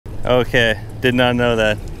Okay, did not know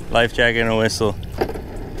that. Life jacket and a whistle.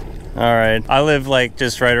 All right, I live like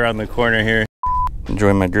just right around the corner here.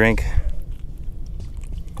 Enjoy my drink.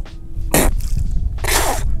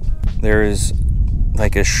 There is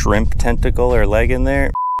like a shrimp tentacle or leg in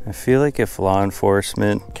there. I feel like if law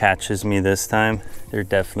enforcement catches me this time, they're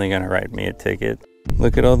definitely gonna write me a ticket.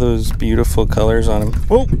 Look at all those beautiful colors on them.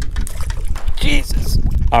 Whoa, Jesus.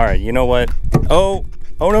 All right, you know what? Oh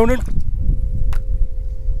no.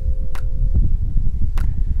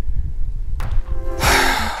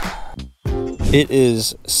 It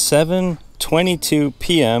is 7:22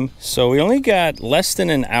 p.m. so we only got less than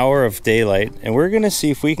an hour of daylight, and we're gonna see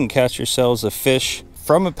if we can catch ourselves a fish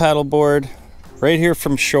from a paddleboard right here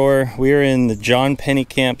from shore. We are in the John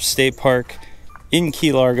Pennekamp State Park in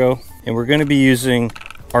Key Largo, and we're gonna be using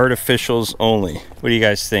artificials only. What do you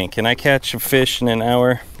guys think? Can I catch a fish in an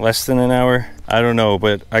hour? Less than an hour? I don't know,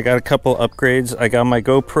 but I got a couple upgrades. I got my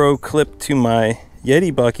GoPro clipped to my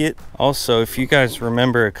Yeti bucket. Also, if you guys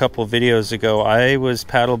remember a couple videos ago, I was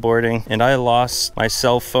paddleboarding and I lost my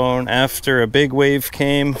cell phone after a big wave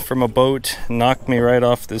came from a boat, knocked me right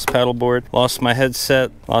off this paddleboard. Lost my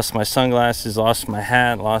headset, lost my sunglasses, lost my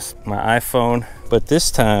hat, lost my iPhone. But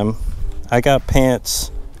this time I got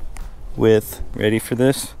pants with, ready for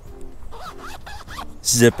this?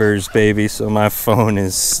 Zippers, baby, so my phone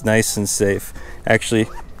is nice and safe. Actually,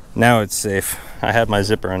 now it's safe. I had my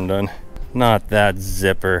zipper undone. Not that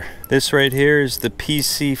zipper. This right here is the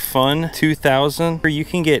PC Fun 2000. You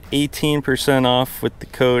can get 18% off with the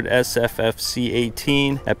code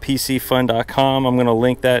SFFC18 at PCFun.com. I'm gonna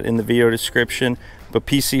link that in the video description. But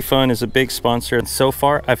PC Fun is a big sponsor, and so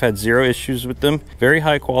far I've had zero issues with them. Very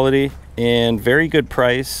high quality and very good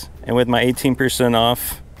price. And with my 18%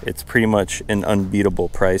 off, it's pretty much an unbeatable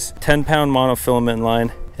price. 10-pound monofilament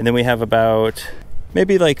line, and then we have about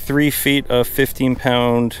maybe like 3 feet of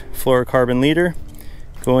 15-pound fluorocarbon leader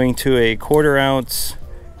going to a 1/4 ounce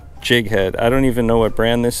jig head. I don't even know what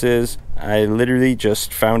brand this is. I literally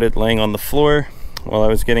just found it laying on the floor while I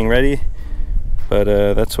was getting ready, but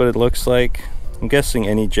that's what it looks like. I'm guessing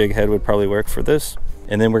any jig head would probably work for this.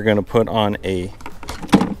 And then we're gonna put on a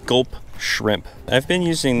gulp shrimp. I've been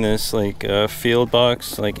using this like field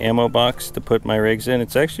box, like ammo box to put my rigs in.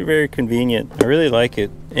 It's actually very convenient. I really like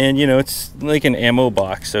it. And you know, it's like an ammo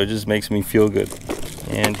box, so it just makes me feel good.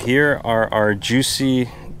 And here are our juicy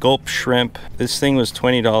gulp shrimp. This thing was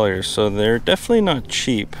 $20, so they're definitely not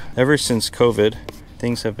cheap. Ever since COVID,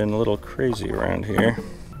 things have been a little crazy around here.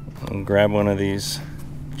 I'll grab one of these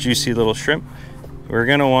juicy little shrimp. We're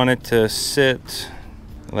gonna want it to sit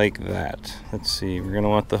like that. Let's see, we're gonna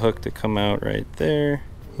want the hook to come out right there.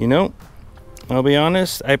 You know, I'll be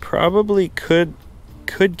honest, I probably could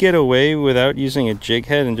get away without using a jig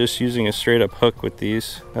head and just using a straight up hook with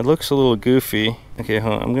these. That looks a little goofy. Okay,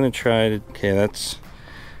 hold on, I'm gonna try to, okay, that's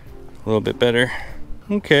a little bit better.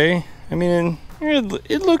 Okay, I mean,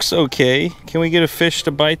 it looks okay. Can we get a fish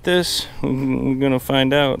to bite this? We're gonna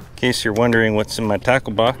find out. In case you're wondering what's in my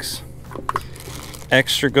tackle box.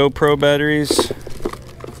 Extra GoPro batteries,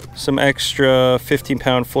 some extra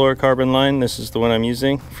 15-pound fluorocarbon line. This is the one I'm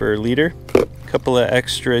using for leader. A couple of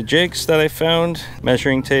extra jigs that I found,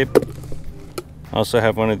 measuring tape. I also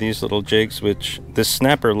have one of these little jigs, which the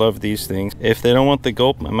snapper loved these things. If they don't want the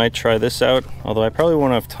gulp, I might try this out, although I probably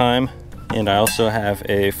won't have time. And I also have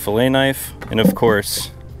a fillet knife. And of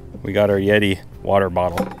course, we got our Yeti water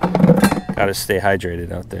bottle. Gotta stay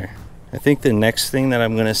hydrated out there. I think the next thing that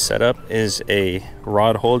I'm gonna set up is a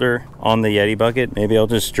rod holder on the Yeti bucket. Maybe I'll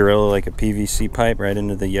just drill like a PVC pipe right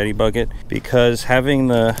into the Yeti bucket, because having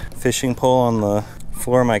the fishing pole on the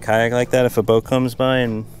floor of my kayak like that, if a boat comes by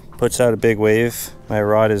and puts out a big wave, my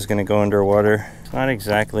rod is gonna go underwater. It's not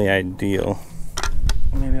exactly ideal.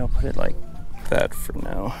 Maybe I'll put it like that for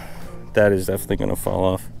now. That is definitely gonna fall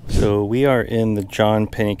off. So we are in the John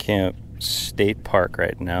Pennekamp State Park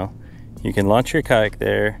right now. You can launch your kayak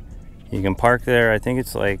there. You can park there. I think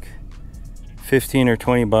it's like 15 or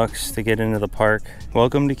 20 bucks to get into the park.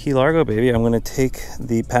 Welcome to Key Largo, baby. I'm gonna take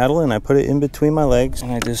the paddle and I put it in between my legs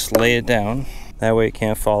and I just lay it down. That way it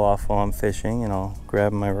can't fall off while I'm fishing, and I'll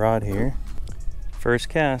grab my rod here. First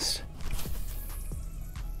cast.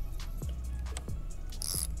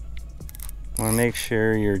 Want to make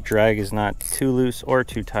sure your drag is not too loose or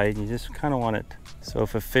too tight. You just kind of want it so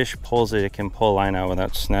if a fish pulls it, it can pull line out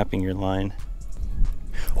without snapping your line.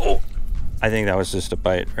 Oh! I think that was just a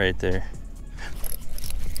bite right there.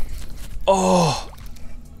 Oh!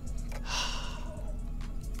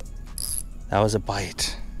 That was a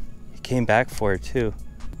bite. It came back for it too.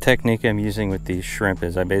 The technique I'm using with these shrimp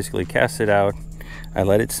is I basically cast it out, I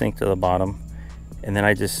let it sink to the bottom, and then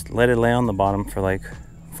I just let it lay on the bottom for like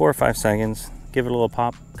 4 or 5 seconds, give it a little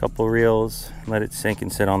pop, couple reels, let it sink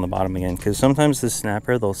and sit on the bottom again. Because sometimes the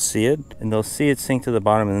snapper, they'll see it and they'll see it sink to the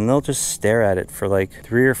bottom and then they'll just stare at it for like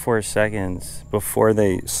 3 or 4 seconds before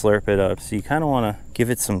they slurp it up. So you kind of want to give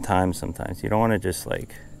it some time sometimes. You don't want to just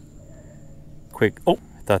like quick, oh,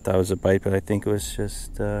 I thought that was a bite, but I think it was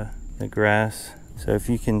just the grass. So if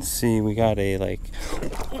you can see, we got a like,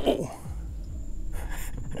 oh,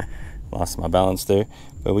 lost my balance there,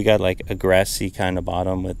 but we got like a grassy kind of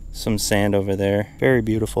bottom with some sand over there. Very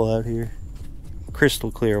beautiful out here.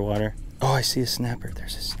 Crystal clear water. Oh, I see a snapper.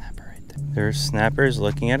 There's a snapper right there. There's snappers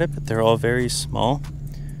looking at it, but they're all very small.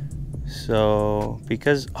 So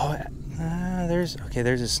because, oh, there's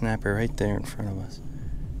a snapper right there in front of us.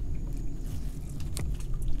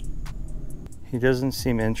 He doesn't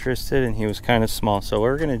seem interested and he was kind of small. So what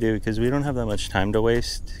we're gonna do, because we don't have that much time to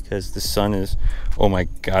waste, because the sun is, oh my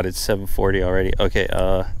God, it's 7:40 already. Okay,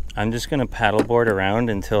 I'm just gonna paddleboard around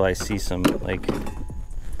until I see some like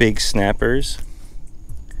big snappers.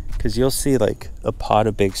 Because you'll see like a pod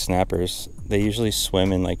of big snappers. They usually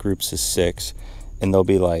swim in like groups of 6 and they'll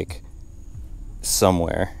be like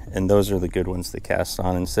somewhere, and those are the good ones to cast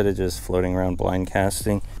on instead of just floating around blind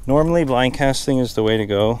casting. Normally blind casting is the way to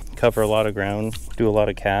go, cover a lot of ground, do a lot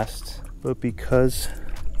of casts, but because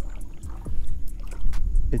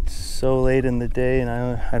it's so late in the day and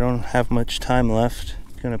I don't have much time left,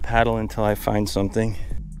 I'm gonna paddle until I find something.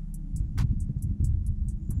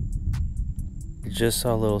 Just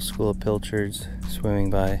saw a little school of pilchards swimming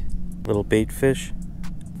by. Little bait fish.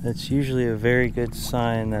 That's usually a very good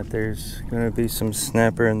sign that there's going to be some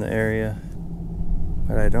snapper in the area,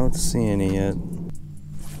 but I don't see any yet.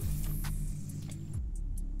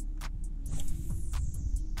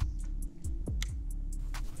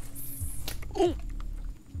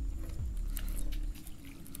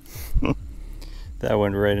 That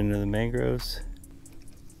went right into the mangroves.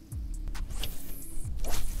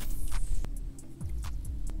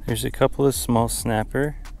 There's a couple of small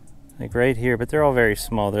snapper. Like right here, but they're all very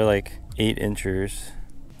small. They're like 8 inchers.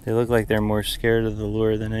 They look like they're more scared of the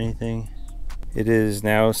lure than anything. It is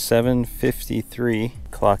now 7:53.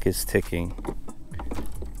 Clock is ticking.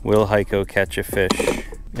 Will Heiko catch a fish?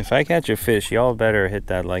 If I catch a fish, y'all better hit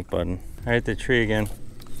that like button. All right, the tree again.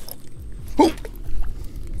 Woo!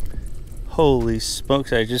 Holy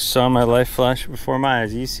smokes, I just saw my life flash before my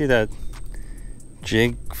eyes. You see that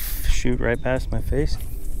jig shoot right past my face?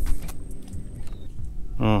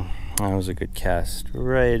 Oh. That was a good cast,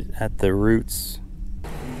 right at the roots.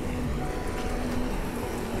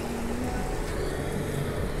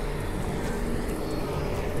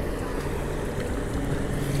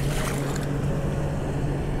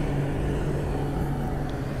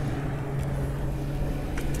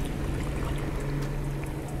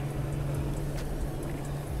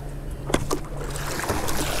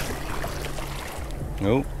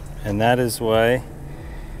 Nope, and that is why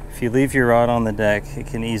if you leave your rod on the deck, it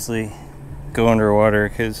can easily go underwater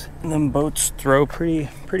because them boats throw pretty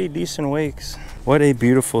decent wakes. What a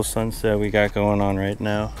beautiful sunset we got going on right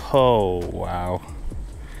now. Oh, wow.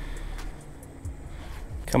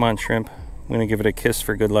 Come on, shrimp. I'm gonna give it a kiss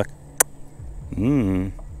for good luck.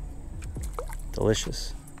 Mmm.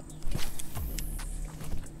 Delicious.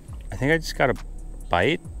 I think I just got a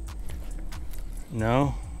bite.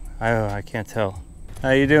 No? I can't tell.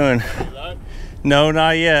 How you doing? No,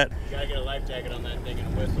 not yet. You gotta get a life jacket on that thing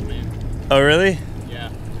and a whistle, man. Oh, really? Yeah.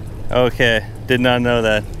 Okay, did not know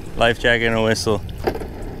that. Life jacket and a whistle.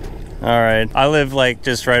 All right, I live like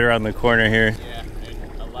just right around the corner here. Yeah,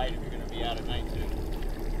 and a light if you're gonna be out at night too.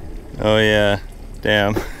 Oh yeah,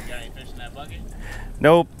 damn. You got any fish in that bucket?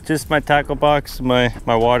 Nope, just my tackle box, my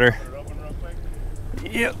water. Put it open real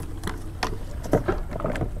quick. Yep.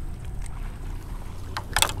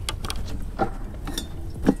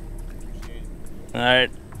 All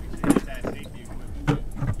right.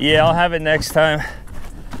 Yeah, I'll have it next time.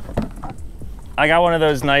 I got one of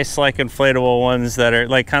those nice like inflatable ones that are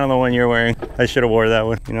like kind of the one you're wearing. I should have wore that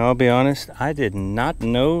one. You know, I'll be honest, I did not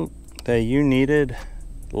know that you needed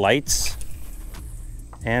lights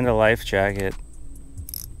and a life jacket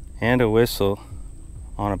and a whistle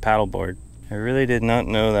on a paddleboard. I really did not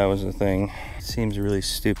know that was a thing. It seems really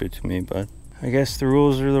stupid to me, but I guess the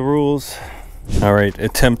rules are the rules. All right,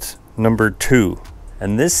 attempt number 2.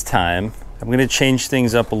 And this time, I'm gonna change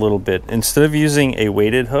things up a little bit. Instead of using a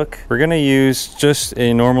weighted hook, we're gonna use just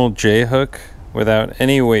a normal J hook without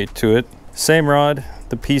any weight to it. Same rod,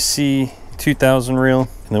 the PC 2000 reel.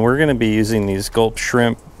 And then we're gonna be using these gulp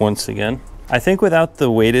shrimp once again. I think without the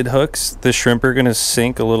weighted hooks, the shrimp are gonna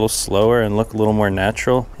sink a little slower and look a little more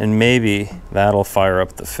natural. And maybe that'll fire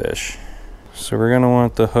up the fish. So we're gonna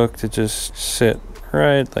want the hook to just sit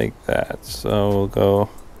right like that. So we'll go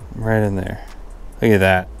right in there. Look at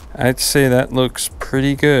that. I'd say that looks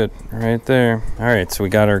pretty good right there. All right, so we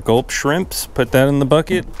got our gulp shrimps. Put that in the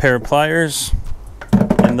bucket. Pair of pliers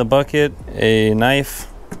in the bucket. A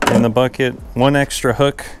knife in the bucket. One extra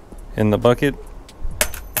hook in the bucket.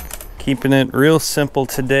 Keeping it real simple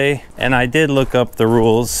today. And I did look up the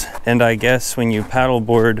rules, and I guess when you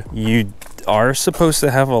paddleboard, you are supposed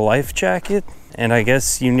to have a life jacket, and I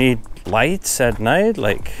guess you need lights at night.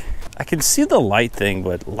 Like, I can see the light thing,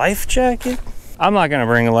 but life jacket? I'm not gonna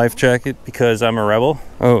bring a life jacket because I'm a rebel.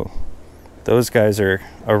 Oh, those guys are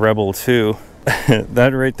a rebel too.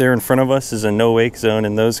 That right there in front of us is a no wake zone,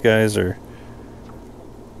 and those guys are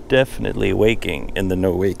definitely waking in the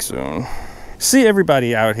no wake zone. See,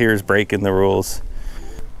 everybody out here is breaking the rules.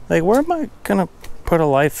 Like, where am I gonna put a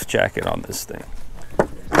life jacket on this thing?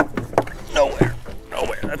 Nowhere,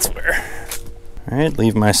 that's where. All right,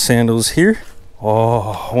 leave my sandals here.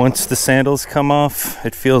 Oh, once the sandals come off,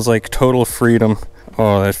 it feels like total freedom.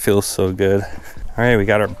 Oh, that feels so good. All right, we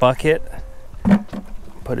got our bucket.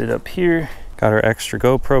 Put it up here. Got our extra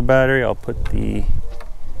GoPro battery. I'll put the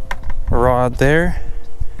rod there.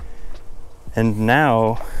 And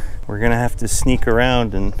now we're gonna have to sneak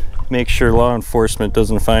around and make sure law enforcement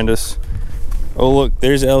doesn't find us. Oh look,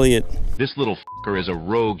 there's Elliot. This little f***er is a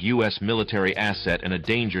rogue U.S. military asset and a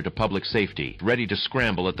danger to public safety, ready to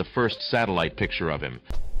scramble at the first satellite picture of him.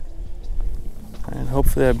 And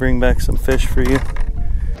hopefully I bring back some fish for you.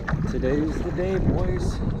 Today's the day,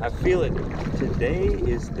 boys. I feel it. Today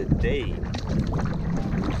is the day.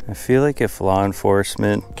 I feel like if law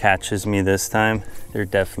enforcement catches me this time, they're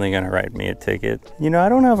definitely gonna write me a ticket. You know, I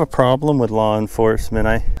don't have a problem with law enforcement.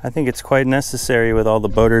 I think it's quite necessary with all the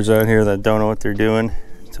boaters out here that don't know what they're doing.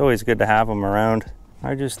 It's always good to have them around.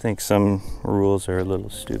 I just think some rules are a little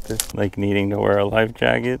stupid, like needing to wear a life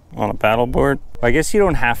jacket on a paddleboard. I guess you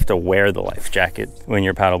don't have to wear the life jacket when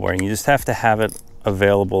you're paddleboarding. You just have to have it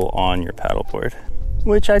available on your paddleboard,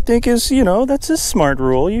 which I think is, you know, that's a smart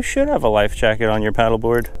rule. You should have a life jacket on your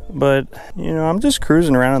paddleboard. But, you know, I'm just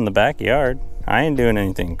cruising around in the backyard. I ain't doing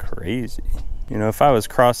anything crazy. You know, if I was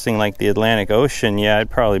crossing like the Atlantic Ocean, yeah, I'd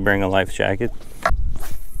probably bring a life jacket.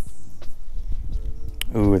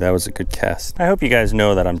 Ooh, that was a good cast. I hope you guys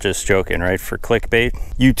know that I'm just joking, right? For clickbait,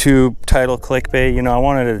 YouTube title clickbait. You know, I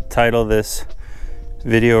wanted to title this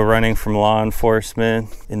video "Running from Law Enforcement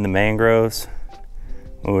in the Mangroves."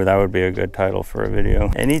 Ooh, that would be a good title for a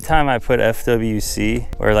video. Anytime I put FWC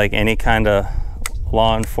or like any kind of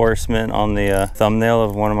law enforcement on the thumbnail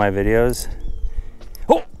of one of my videos,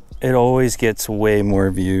 oh, it always gets way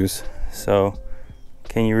more views. So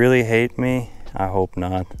can you really hate me? I hope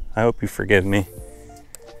not. I hope you forgive me.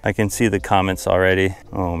 I can see the comments already.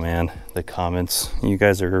 Oh man, the comments. You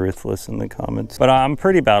guys are ruthless in the comments. But I'm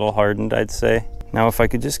pretty battle hardened, I'd say. Now if I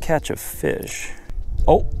could just catch a fish.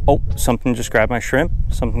 Oh, something just grabbed my shrimp.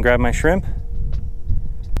 Something grabbed my shrimp.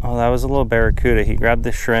 Oh, that was a little barracuda. He grabbed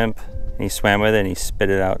the shrimp and he swam with it and he spit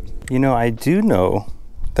it out. You know, I do know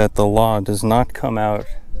that the law does not come out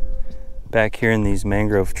back here in these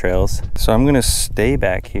mangrove trails. So I'm gonna stay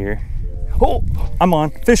back here. Oh, I'm on,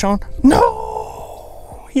 fish on. No!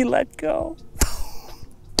 He let go.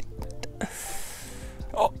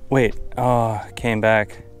 Oh, wait. Oh, came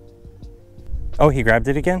back. Oh, he grabbed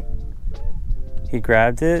it again? He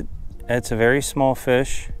grabbed it. It's a very small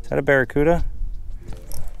fish. Is that a barracuda?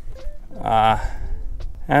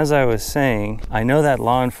 As I was saying, I know that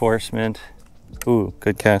law enforcement, ooh,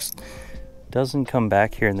 good cast, doesn't come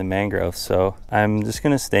back here in the mangroves, so I'm just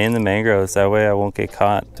gonna stay in the mangroves. That way I won't get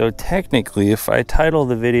caught. So technically, if I title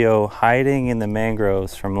the video "Hiding in the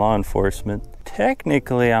Mangroves from Law Enforcement,"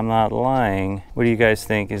 technically I'm not lying. What do you guys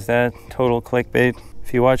think? Is that total clickbait?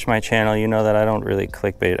 If you watch my channel, you know that I don't really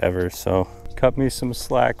clickbait ever, so cut me some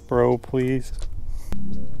slack, bro, please.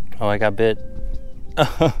 Oh, I got bit.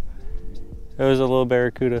 It was a little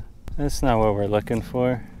barracuda. That's not what we're looking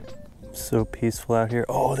for. So peaceful out here.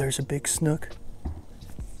 Oh, there's a big snook.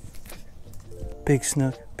 Big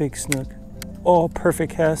snook, big snook. Oh,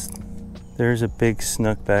 perfect cast. There's a big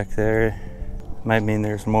snook back there. Might mean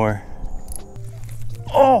there's more.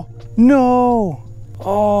 Oh, no.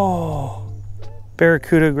 Oh,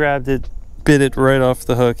 barracuda grabbed it, bit it right off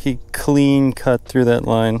the hook. He clean cut through that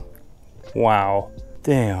line. Wow,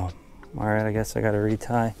 damn. All right, I guess I gotta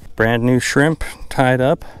retie. Brand new shrimp tied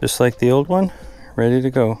up, just like the old one, ready to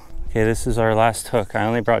go. Okay, this is our last hook. I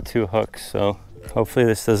only brought 2 hooks, so hopefully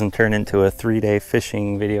this doesn't turn into a 3-day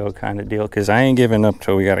fishing video kind of deal, because I ain't giving up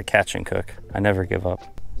till we got to catch and cook. I never give up.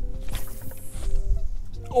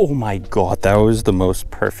 Oh my God, that was the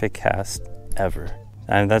most perfect cast ever.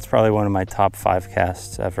 And that's probably one of my top 5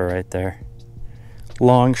 casts ever right there.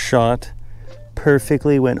 long shot.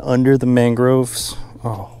 Perfectly went under the mangroves.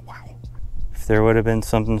 Oh, wow. If there would have been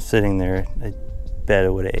something sitting there, I bet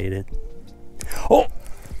it would have ate it. Oh!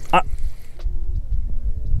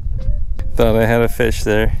 Thought I had a fish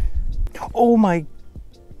there. Oh my,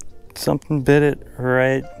 something bit it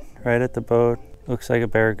right at the boat. Looks like a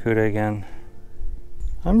barracuda again.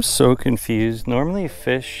 I'm so confused. Normally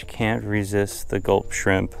fish can't resist the gulp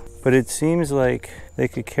shrimp, but it seems like they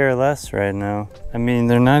could care less right now. I mean,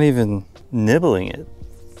 they're not even nibbling it.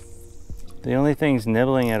 The only things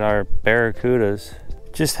nibbling it are barracudas.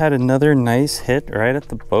 Just had another nice hit right at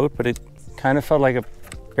the boat, but it kind of felt like a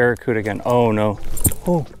barracuda again. Oh no.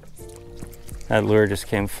 Oh. That lure just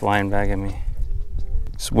came flying back at me.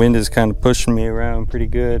 This wind is kind of pushing me around pretty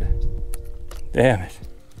good. Damn it.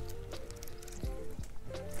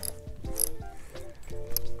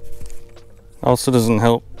 Also doesn't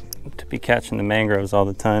help to be catching the mangroves all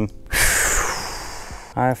the time.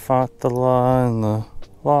 I fought the law and the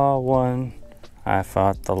law won. I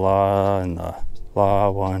fought the law and the law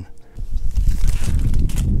won.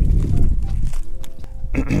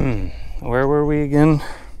 Where were we again?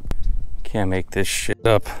 Can't make this shit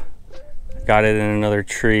up. Got it in another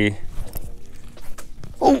tree.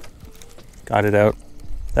 Oh! Got it out.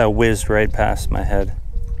 That whizzed right past my head.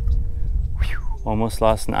 Whew. Almost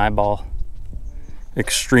lost an eyeball.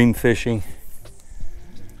 Extreme fishing.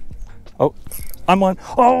 Oh, I'm on.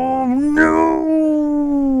 Oh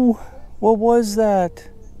no! What was that?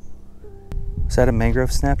 Was that a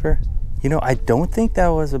mangrove snapper? You know, I don't think that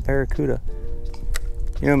was a barracuda.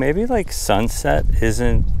 You know, maybe like sunset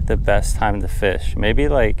isn't the best time to fish. Maybe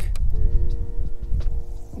like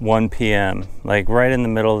 1 p.m., like right in the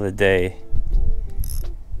middle of the day.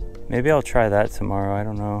 Maybe I'll try that tomorrow, I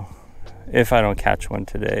don't know. If I don't catch one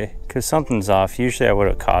today, because something's off. Usually I would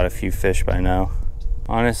have caught a few fish by now.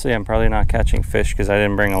 Honestly, I'm probably not catching fish because I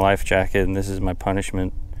didn't bring a life jacket and this is my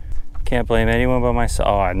punishment. Can't blame anyone but myself.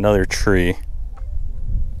 Oh, another tree.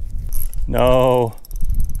 No.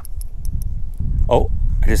 Oh,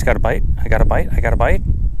 I just got a bite. I got a bite. I got a bite.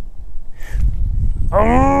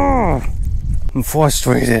 Oh, I'm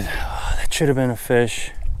frustrated. Oh, that should have been a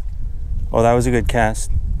fish. Oh, that was a good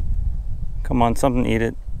cast. Come on, something, eat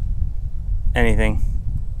it. Anything.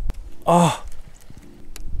 Oh.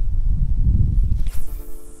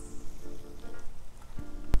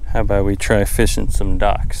 How about we try fishing some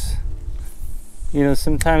docks? You know,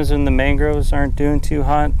 sometimes when the mangroves aren't doing too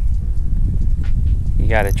hot, you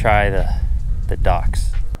gotta try the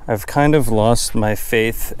docks. I've kind of lost my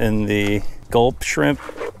faith in the gulp shrimp,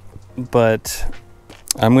 but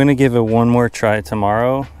I'm gonna give it one more try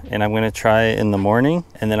tomorrow, and I'm gonna try in the morning,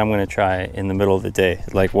 and then I'm gonna try in the middle of the day,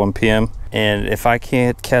 like 1 p.m. And if I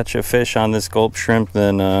can't catch a fish on this gulp shrimp,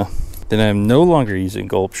 then I'm no longer using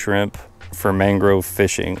gulp shrimp for mangrove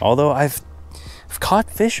fishing. Although I've caught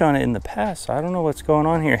fish on it in the past, so I don't know what's going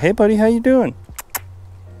on here. Hey buddy, how you doing?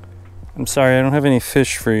 I'm sorry, I don't have any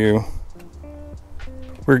fish for you.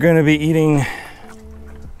 We're gonna be eating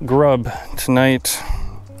grub tonight.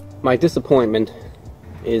 My disappointment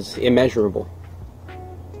is immeasurable,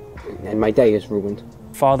 and my day is ruined.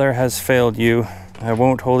 Father has failed you. I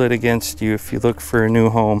won't hold it against you if you look for a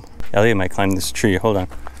new home. Elliot might climb this tree. Hold on.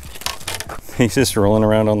 He's just rolling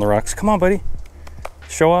around on the rocks. Come on, buddy.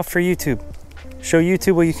 Show off for YouTube. Show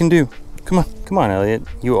YouTube what you can do. Come on. Come on, Elliot.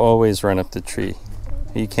 You always run up the tree.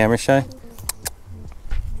 Are you camera shy?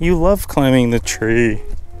 You love climbing the tree.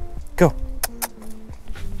 Go.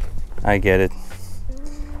 I get it.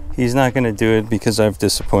 He's not going to do it because I've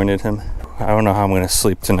disappointed him. I don't know how I'm going to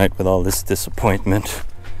sleep tonight with all this disappointment.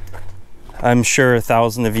 I'm sure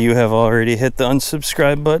 1,000 of you have already hit the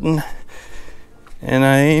unsubscribe button, and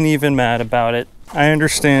I ain't even mad about it. I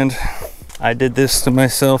understand. I did this to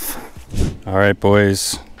myself. All right,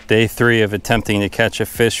 boys. Day 3 of attempting to catch a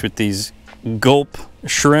fish with these gulp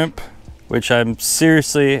shrimp, which I'm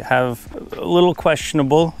seriously have a little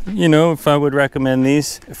questionable, you know, if I would recommend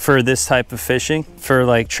these for this type of fishing. For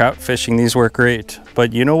like trout fishing, these work great.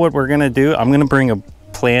 But you know what we're gonna do? I'm gonna bring a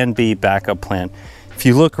plan B backup plan. If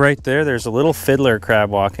you look right there, there's a little fiddler crab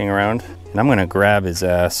walking around, and I'm gonna grab his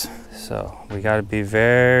ass. So we gotta be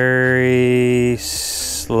very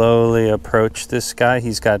slowly approach this guy.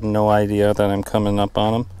 He's got no idea that I'm coming up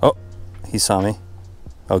on him. Oh, he saw me.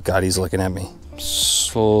 Oh God, he's looking at me.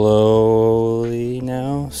 Slowly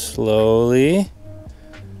now, slowly.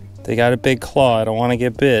 They got a big claw, I don't wanna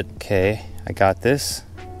get bit. Okay, I got this.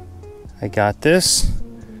 I got this.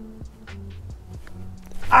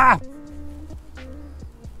 Ah!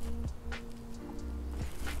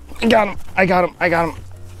 I got him, I got him, I got him.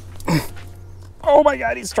 Oh my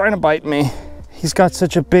God, he's trying to bite me. He's got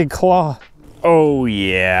such a big claw. Oh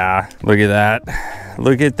yeah, look at that.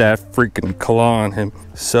 Look at that freaking claw on him.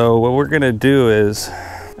 So what we're gonna do is,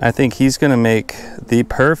 I think he's gonna make the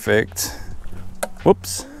perfect,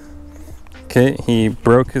 whoops. Okay, he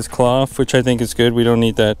broke his claw off, which I think is good. We don't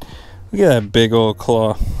need that. Look at that big old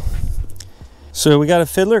claw. So we got a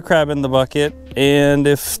fiddler crab in the bucket, and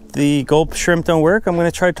if the gulp shrimp don't work, I'm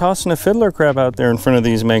gonna try tossing a fiddler crab out there in front of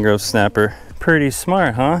these mangrove snapper. Pretty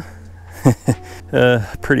smart, huh?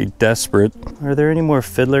 Pretty desperate. Are there any more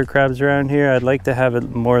fiddler crabs around here? I'd like to have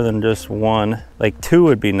it more than just one. Like 2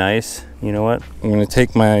 would be nice. You know what? I'm gonna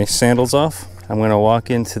take my sandals off. I'm gonna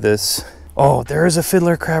walk into this. Oh, there is a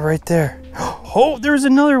fiddler crab right there. Oh, there's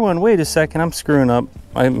another one. Wait a second, I'm screwing up.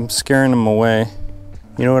 I'm scaring them away.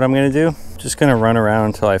 You know what I'm gonna do? Just gonna run around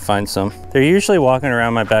until I find some. They're usually walking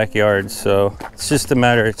around my backyard, so it's just a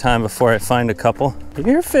matter of time before I find a couple.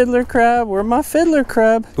 Here, fiddler crab, where's my fiddler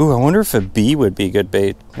crab? Ooh, I wonder if a bee would be good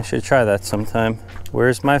bait. I should try that sometime.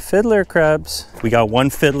 Where's my fiddler crabs? We got 1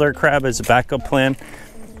 fiddler crab as a backup plan.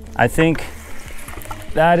 I think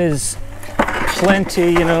that is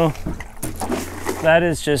plenty, you know. That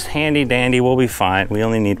is just handy dandy, we'll be fine. We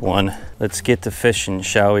only need 1. Let's get to fishing,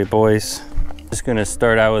 shall we, boys? Just gonna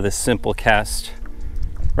start out with a simple cast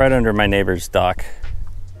right under my neighbor's dock.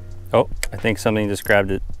 Oh, I think something just grabbed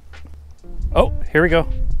it. Oh, here we go.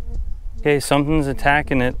 Okay, something's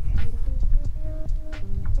attacking it.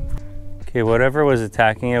 Okay, whatever was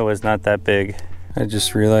attacking it was not that big. I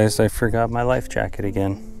just realized I forgot my life jacket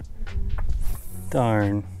again.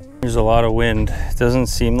 Darn. There's a lot of wind. It doesn't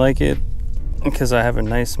seem like it because I have a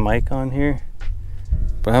nice mic on here,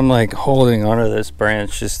 but I'm like holding onto this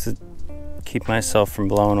branch just to keep myself from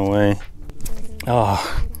blowing away.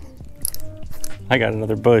 Oh, I got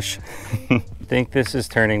another bush. I think this is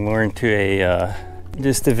turning more into a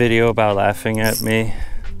just a video about laughing at me,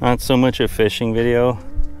 not so much a fishing video.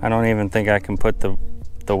 I don't even think I can put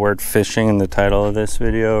the word fishing in the title of this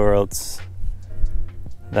video, or else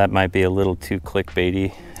that might be a little too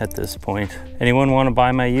clickbaity at this point. Anyone want to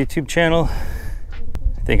buy my YouTube channel?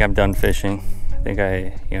 I think I'm done fishing. I think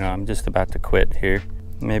I'm just about to quit here.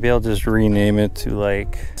 Maybe I'll just rename it to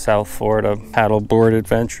like South Florida Paddleboard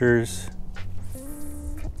Adventures.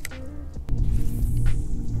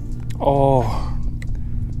 Oh,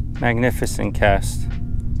 magnificent cast.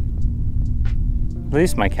 At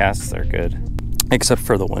least my casts are good, except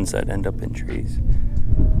for the ones that end up in trees.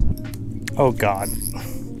 Oh God,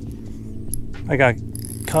 I got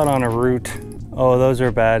caught on a root. Oh, those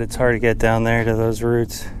are bad. It's hard to get down there to those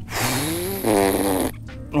roots.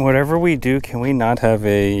 Whatever we do, can we not have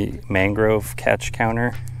a mangrove catch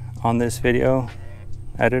counter on this video?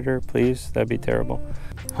 Editor, please, that'd be terrible.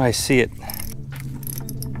 I see it.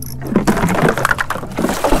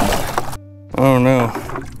 Oh no.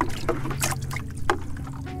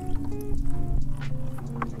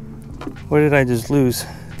 What did I just lose?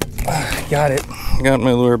 Got it. Got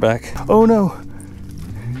my lure back. Oh no.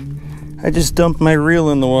 I just dumped my reel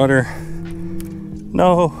in the water.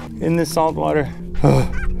 No, in the salt water.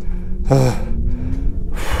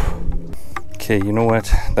 Okay, you know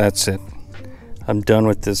what? That's it. I'm done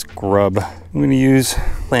with this grub. I'm gonna use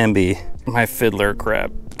Plan B, my fiddler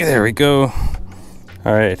crab. There we go.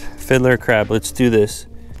 All right, fiddler crab, let's do this.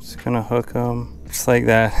 Just gonna hook them, just like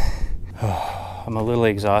that. Oh, I'm a little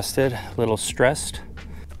exhausted, a little stressed.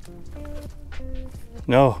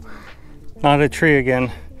 No, not a tree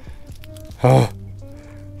again. Oh,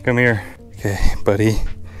 come here. Okay, buddy,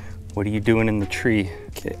 what are you doing in the tree?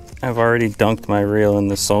 Okay, I've already dunked my reel in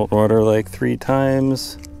the salt water like 3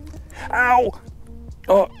 times. Ow!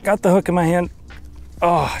 Oh, got the hook in my hand.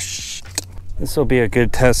 Oh, shit. This will be a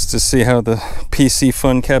good test to see how the PC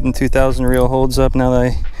Fun Cabin 2000 reel holds up now that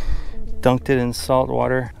I dunked it in salt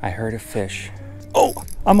water. I heard a fish. Oh,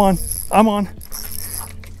 I'm on.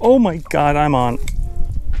 Oh my God, I'm on.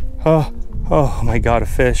 Oh my God, a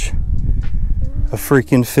fish. A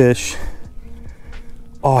freaking fish.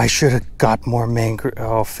 Oh, I should have got more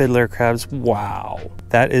mangrove, fiddler crabs. Wow.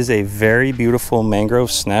 That is a very beautiful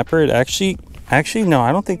mangrove snapper. It actually, no,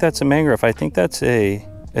 I don't think that's a mangrove. I think that's a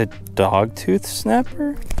dogtooth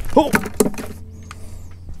snapper.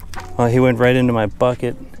 Oh, he went right into my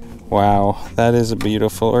bucket. Wow, that is a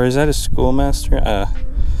beautiful, or is that a schoolmaster? I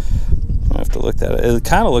have to look at it. It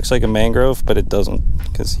kind of looks like a mangrove, but it doesn't,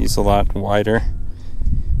 because he's a lot wider.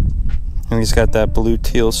 And he's got that blue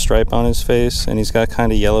teal stripe on his face, and he's got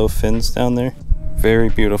kind of yellow fins down there. Very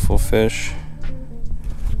beautiful fish.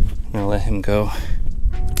 I'm gonna let him go.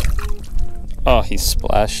 Oh, he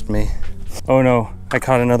splashed me. Oh no, I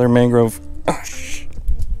caught another mangrove. Oh, shh.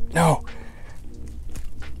 No.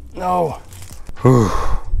 No. Whew.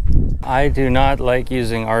 I do not like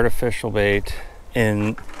using artificial bait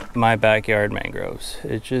in my backyard mangroves.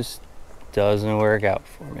 It just doesn't work out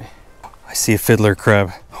for me. I see a fiddler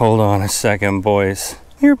crab. Hold on a second, boys.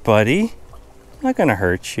 Here, buddy. I'm not gonna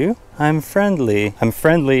hurt you. I'm friendly. I'm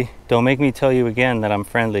friendly. Don't make me tell you again that I'm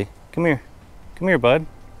friendly. Come here. Come here, bud.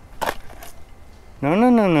 No, no,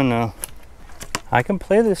 no, no, no. I can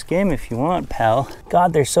play this game if you want, pal.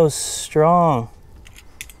 God, they're so strong.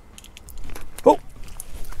 Oh,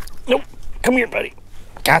 nope. Come here, buddy.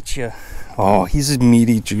 Gotcha. Oh, he's a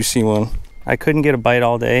meaty, juicy one. I couldn't get a bite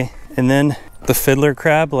all day. And then the fiddler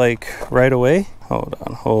crab, like right away. Hold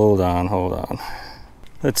on, hold on, hold on.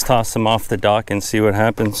 Let's toss him off the dock and see what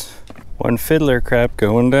happens. One fiddler crab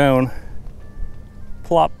going down.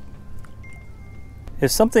 Plop.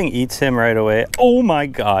 If something eats him right away, oh my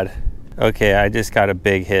God. Okay, I just got a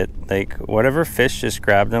big hit. Like whatever fish just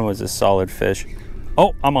grabbed him was a solid fish.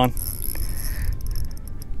 Oh, I'm on.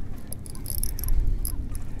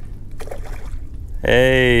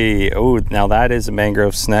 Hey, oh, now that is a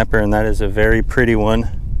mangrove snapper, and that is a very pretty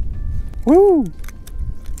one. Woo!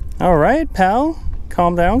 All right, pal.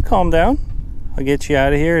 Calm down, calm down. I'll get you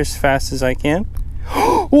out of here as fast as I can.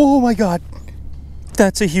 Oh my God.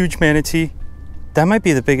 That's a huge manatee. That might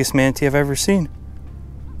be the biggest manatee I've ever seen.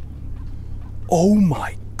 Oh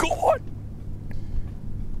my God.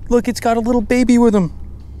 Look, it's got a little baby with him.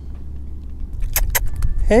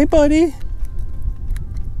 Hey, buddy.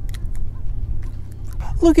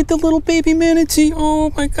 Look at the little baby manatee.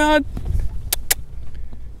 Oh my God.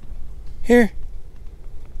 Here.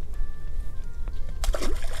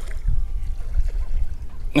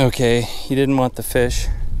 Okay, he didn't want the fish.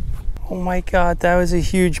 Oh my God, that was a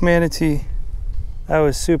huge manatee. That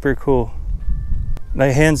was super cool.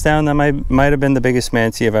 Like hands down, that might have been the biggest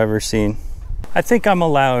manatee I've ever seen. I think I'm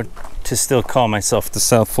allowed to still call myself the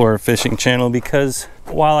South Florida Fishing Channel because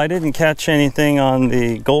while I didn't catch anything on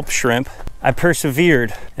the gulp shrimp, I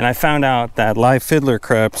persevered and I found out that live fiddler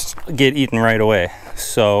crabs get eaten right away.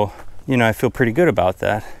 So, you know, I feel pretty good about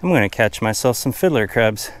that. I'm gonna catch myself some fiddler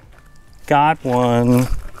crabs. Got one.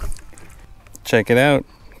 Check it out.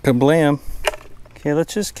 Kablam. Okay,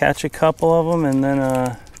 let's just catch a couple of them and then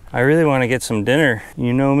I really want to get some dinner.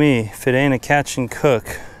 You know me, if it ain't a catch and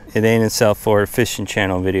cook, it ain't a South Florida Fishing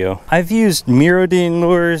Channel video. I've used Mirodine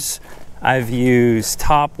lures, I've used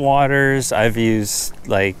top waters, I've used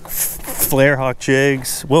like flare hawk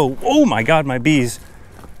jigs. Whoa, oh my God, my bees.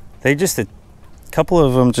 They just, a couple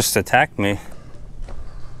of them just attacked me.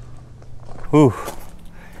 Whew.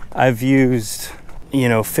 I've used, you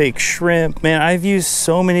know, fake shrimp. Man, I've used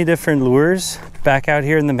so many different lures back out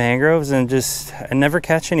here in the mangroves and just, I never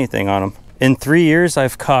catch anything on them. In 3 years,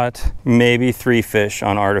 I've caught maybe 3 fish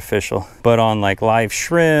on artificial, but on like live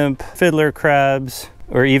shrimp, fiddler crabs,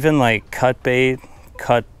 or even like cut bait,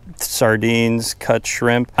 cut sardines, cut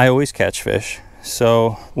shrimp, I always catch fish.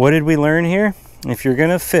 So what did we learn here? If you're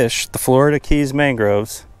gonna fish the Florida Keys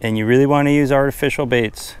mangroves and you really want to use artificial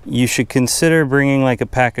baits, you should consider bringing like a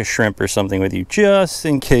pack of shrimp or something with you just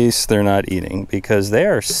in case they're not eating because they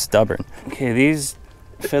are stubborn. Okay, these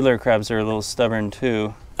fiddler crabs are a little stubborn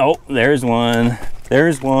too. Oh, there's one.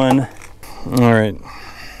 There's one. All right.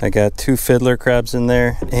 I got 2 fiddler crabs in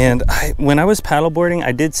there. And when I was paddleboarding,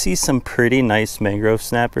 I did see some pretty nice mangrove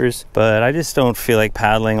snappers, but I just don't feel like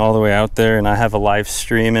paddling all the way out there and I have a live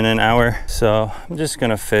stream in an hour. So I'm just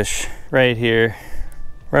gonna fish right here,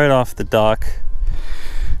 right off the dock.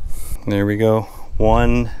 There we go.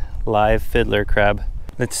 1 live fiddler crab.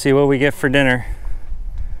 Let's see what we get for dinner.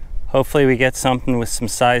 Hopefully we get something with some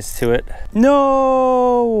size to it.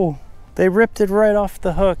 No! They ripped it right off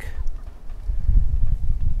the hook.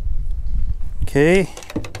 Okay,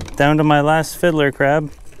 down to my last fiddler crab.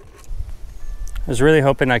 I was really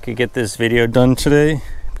hoping I could get this video done today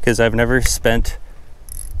because I've never spent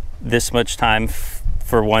this much time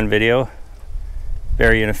for one video.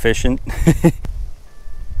 Very inefficient.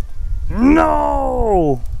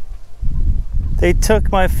 No! They took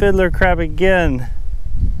my fiddler crab again.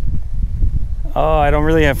 Oh, I don't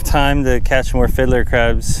really have time to catch more fiddler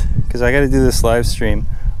crabs because I got to do this live stream.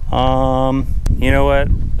 You know what?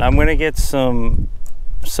 I'm gonna get some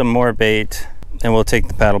more bait and we'll take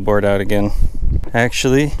the paddleboard out again.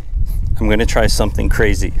 Actually, I'm gonna try something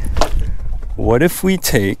crazy. What if we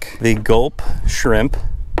take the gulp shrimp,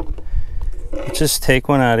 just take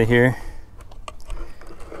one out of here,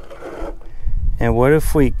 and what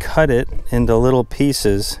if we cut it into little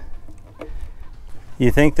pieces? You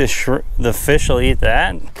think the fish will eat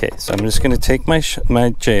that? Okay, so I'm just gonna take my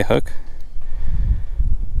J hook.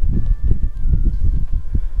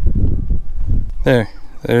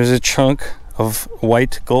 There's a chunk. of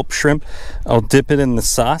white gulp shrimp. I'll dip it in the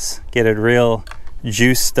sauce, get it real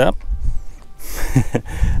juiced up.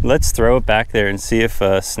 Let's throw it back there and see if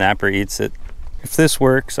Snapper eats it. If this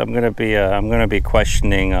works, I'm gonna be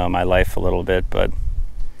questioning my life a little bit, but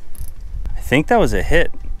I think that was a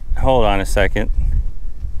hit. Hold on a second.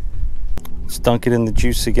 Let's dunk it in the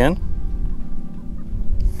juice again.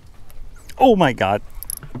 Oh my God.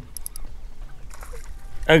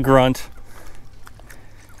 A grunt.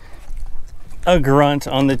 A grunt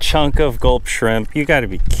on the chunk of gulp shrimp. You gotta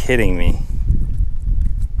be kidding me.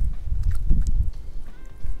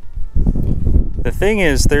 The thing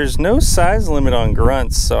is, there's no size limit on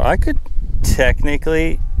grunts, so I could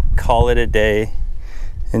technically call it a day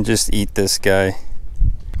and just eat this guy.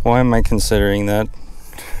 Why am I considering that?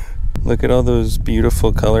 Look at all those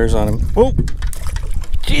beautiful colors on him. Whoa!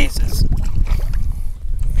 Jesus!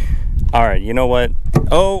 Alright, you know what?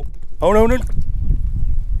 Oh no, no.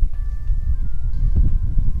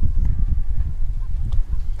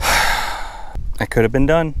 I could have been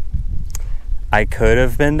done. I could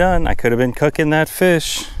have been done. I could have been cooking that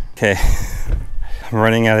fish. Okay, I'm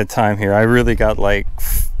running out of time here. I really got like,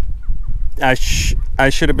 I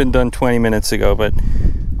should have been done 20 minutes ago, but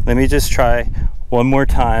let me just try one more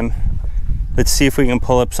time. Let's see if we can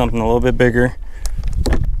pull up something a little bit bigger.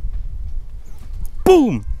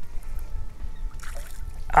 Boom!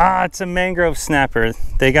 Ah, it's a mangrove snapper.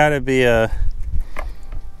 They gotta be at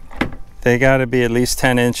least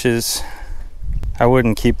 10 inches. I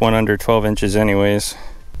wouldn't keep one under 12 inches anyways.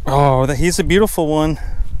 Oh, he's a beautiful one.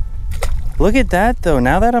 Look at that though.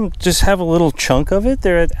 Now that I'm just have a little chunk of it,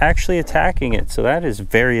 they're actually attacking it. So that is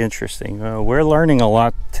very interesting. We're learning a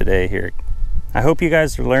lot today here. I hope you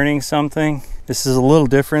guys are learning something. This is a little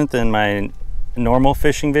different than my normal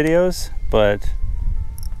fishing videos, but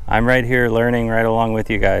I'm right here learning right along with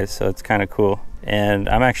you guys. So it's kind of cool. And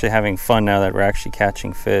I'm actually having fun now that we're actually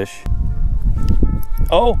catching fish.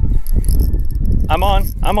 Oh! I'm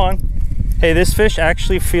on. Hey, this fish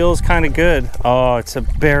actually feels kind of good. Oh, it's a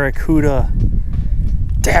barracuda.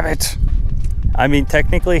 Damn it. I mean,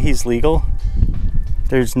 technically he's legal.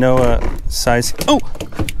 There's no size. Oh!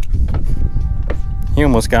 He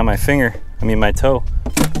almost got my my toe.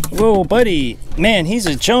 Whoa, buddy. Man, he's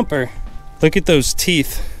a jumper. Look at those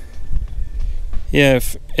teeth. Yeah,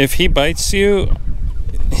 if he bites you,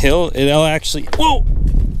 it'll actually, whoa!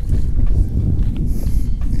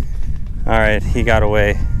 All right, he got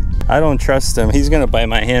away. I don't trust him. He's gonna bite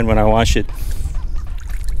my hand when I wash it.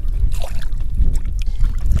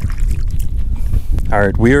 All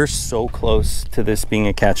right, we are so close to this being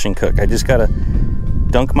a catch and cook. I just gotta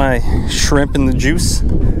dunk my shrimp in the juice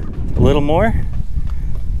a little more.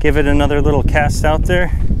 Give it another little cast out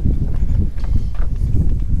there.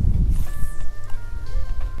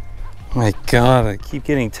 My God, I keep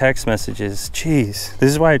getting text messages. Jeez,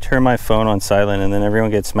 this is why I turn my phone on silent, and then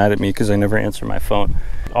everyone gets mad at me because I never answer my phone.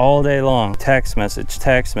 All day long, text message,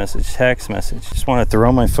 text message, text message. Just want to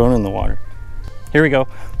throw my phone in the water. Here we go.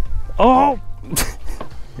 Oh!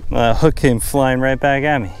 The hook came flying right back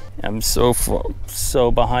at me. I'm so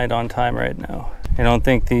behind on time right now. I don't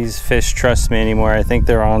think these fish trust me anymore. I think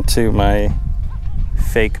they're onto my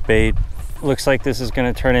fake bait. Looks like this is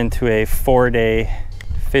going to turn into a 4-day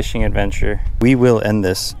fishing adventure. We will end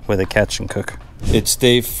this with a catch and cook. It's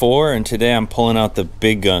day 4 and today I'm pulling out the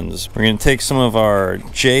big guns. We're gonna take some of our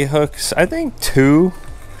J hooks. I think 2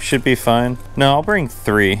 should be fine. No, I'll bring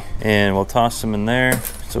 3 and we'll toss them in there.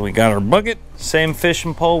 So we got our bucket, same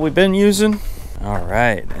fishing pole we've been using. All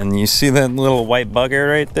right, and you see that little white bugger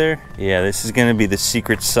right there? Yeah, this is gonna be the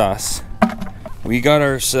secret sauce. We got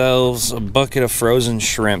ourselves a bucket of frozen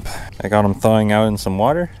shrimp. I got them thawing out in some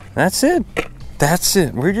water. That's it. That's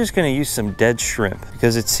it. We're just gonna use some dead shrimp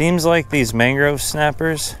because it seems like these mangrove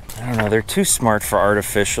snappers, I don't know, they're too smart for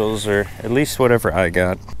artificials, or at least whatever I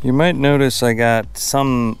got. You might notice I got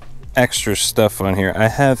some extra stuff on here. I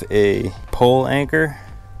have a pole anchor,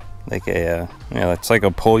 like it's like a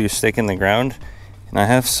pole you stick in the ground. And I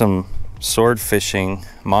have some sword fishing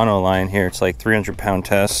monoline here. It's like 300-pound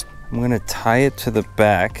test. I'm gonna tie it to the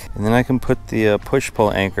back and then I can put the push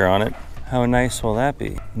pole anchor on it. How nice will that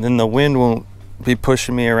be? And then the wind won't be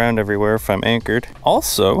pushing me around everywhere if I'm anchored.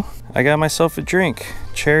 Also, I got myself a drink.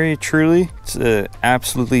 Cherry Truly. It's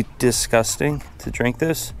absolutely disgusting to drink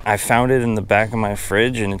this. I found it in the back of my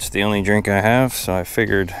fridge and it's the only drink I have, so I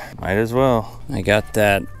figured might as well. I got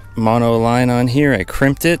that mono line on here. I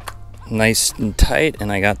crimped it nice and tight,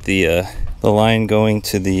 and I got the line going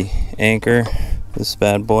to the anchor, this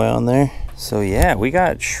bad boy on there. So yeah, we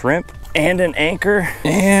got shrimp and an anchor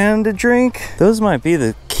and a drink. Those might be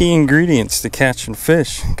the key ingredients to catching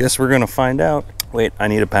fish. Guess we're gonna find out. Wait, I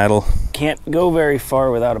need a paddle. Can't go very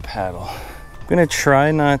far without a paddle. I'm gonna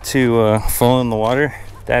try not to fall in the water.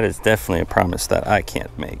 That is definitely a promise that I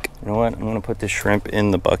can't make. You know what? I'm gonna put the shrimp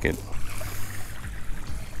in the bucket.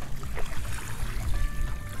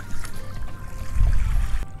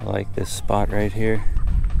 I like this spot right here.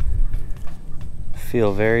 I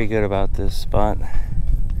feel very good about this spot.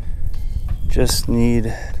 Just need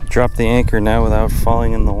to drop the anchor now without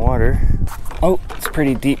falling in the water. Oh, it's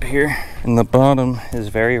pretty deep here. And the bottom is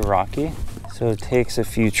very rocky, so it takes a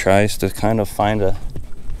few tries to kind of find a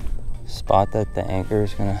spot that the anchor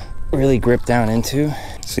is gonna really grip down into.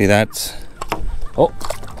 See, that's, oh,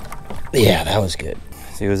 yeah, that was good.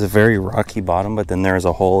 See, it was a very rocky bottom, but then there was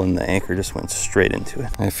a hole and the anchor just went straight into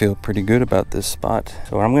it. I feel pretty good about this spot.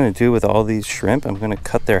 So what I'm gonna do with all these shrimp, I'm gonna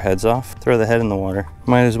cut their heads off, throw the head in the water.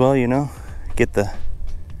 Might as well, you know, get the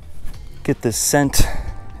scent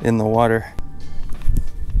in the water.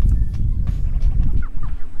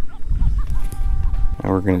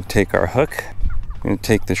 And we're gonna take our hook, we're gonna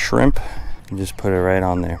take the shrimp and just put it right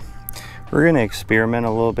on there. We're gonna experiment a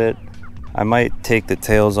little bit. I might take the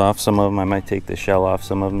tails off some of them, I might take the shell off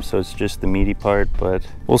some of them, so it's just the meaty part, but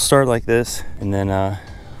we'll start like this, and then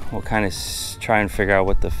we'll kind of try and figure out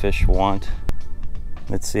what the fish want.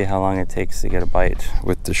 Let's see how long it takes to get a bite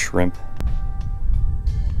with the shrimp.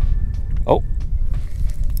 Oh,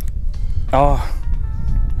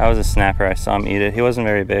 that was a snapper. I saw him eat it. He wasn't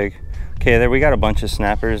very big. Okay, there we got a bunch of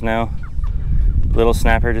snappers now. Little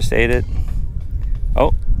snapper just ate it.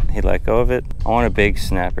 Oh, he let go of it. I want a big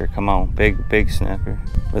snapper. Come on, big snapper.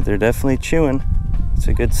 But they're definitely chewing. It's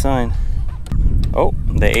a good sign. Oh,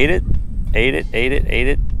 they ate it. Ate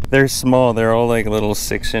it. They're small. They're all like little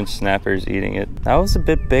 6-inch snappers eating it. That was a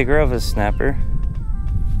bit bigger of a snapper.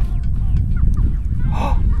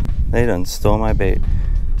 They done stole my bait.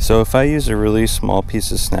 So if I use a really small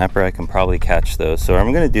piece of snapper, I can probably catch those. So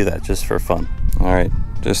I'm gonna do that just for fun. All right,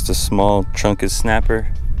 just a small chunk of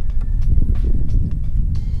snapper.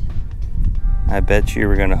 I bet you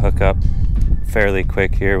we're gonna hook up fairly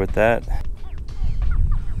quick here with that.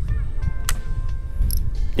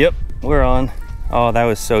 Yep, we're on. Oh, that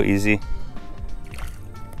was so easy.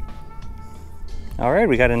 All right,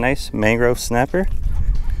 we got a nice mangrove snapper.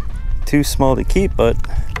 Too small to keep, but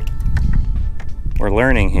we're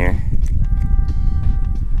learning here.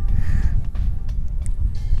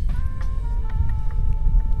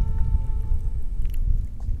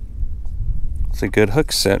 It's a good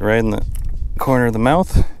hook set right in the corner of the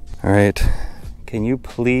mouth. All right, can you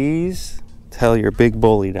please tell your big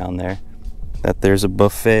bully down there that there's a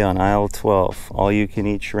buffet on aisle 12, all you can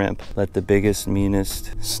eat shrimp. Let the biggest,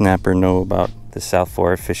 meanest snapper know about the South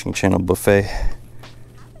Florida Fishing Channel buffet.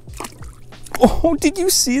 Oh, did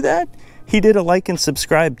you see that? He did a like and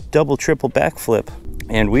subscribe double triple backflip.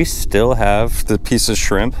 And we still have the piece of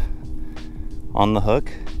shrimp on the hook.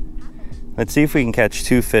 Let's see if we can catch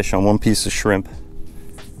 2 fish on 1 piece of shrimp.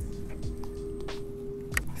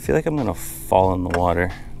 I feel like I'm gonna fall in the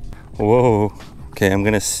water. Whoa. Okay, I'm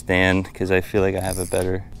gonna stand because I feel like I have a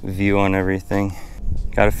better view on everything.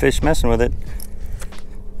 Got a fish messing with it.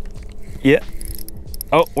 Yeah.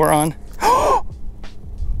 Oh, we're on.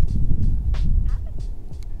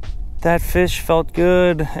 That fish felt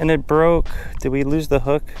good and it broke. Did we lose the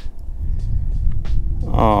hook?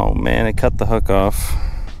 Oh man, it cut the hook off.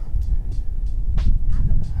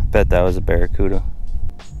 I bet that was a barracuda.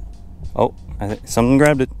 Oh, I think something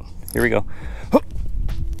grabbed it. Here we go.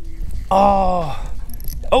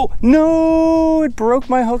 Oh, no, it broke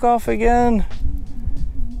my hook off again.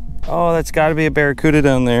 Oh, that's gotta be a barracuda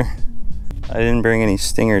down there. I didn't bring any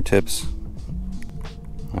stinger tips.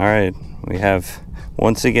 All right, we have,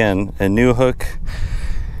 once again, a new hook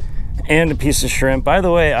and a piece of shrimp. By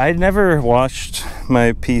the way, I never washed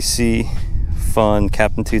my PC Fun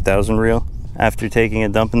Captain 2000 reel after taking a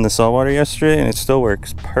dump in the saltwater yesterday, and it still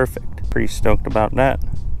works perfect. Pretty stoked about that.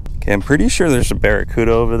 Okay, I'm pretty sure there's a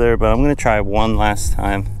barracuda over there, but I'm gonna try one last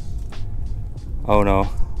time. Oh no.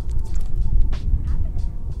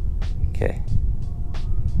 Okay.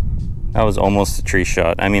 That was almost a tree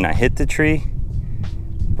shot. I mean, I hit the tree,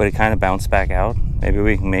 but it kind of bounced back out. Maybe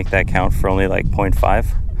we can make that count for only like 0.5.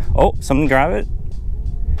 Oh, something grabbed it.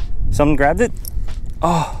 Something grabbed it.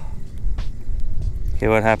 Oh. Okay,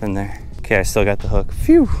 what happened there? Okay, I still got the hook.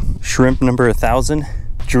 Phew. Shrimp number 1,000.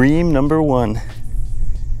 Dream number 1.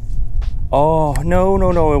 Oh,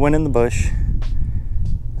 no, it went in the bush.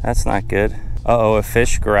 That's not good. Uh-oh, a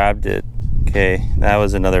fish grabbed it. Okay, that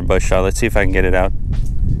was another bush shot. Let's see if I can get it out.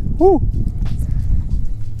 Woo.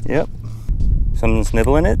 Yep. Something's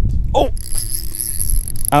nibbling it. Oh!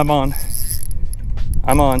 I'm on.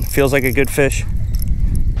 Feels like a good fish.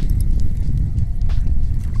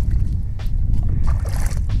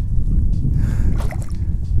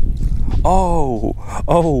 Oh,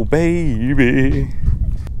 oh baby.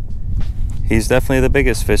 He's definitely the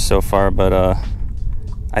biggest fish so far, but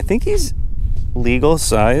I think he's legal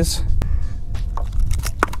size.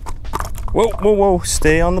 Whoa, whoa, whoa,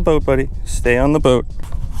 stay on the boat, buddy. Stay on the boat.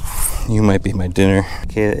 You might be my dinner.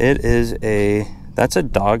 Okay, it is that's a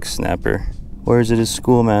dog snapper. Or is it a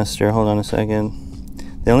schoolmaster? Hold on a second.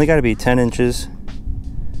 They only gotta be 10 inches.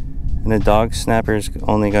 And a dog snapper's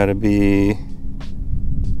only gotta be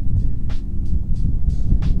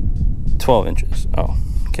 12 inches. Oh,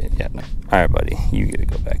 okay, yeah, no. All right, buddy, you get to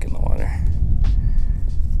go back in the water.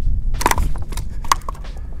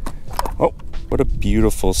 Oh, what a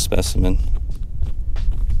beautiful specimen.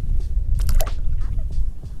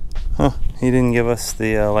 Huh, he didn't give us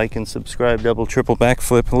the like and subscribe double triple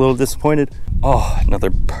backflip. A little disappointed. Oh,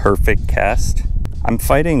 another perfect cast. I'm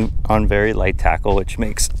fighting on very light tackle, which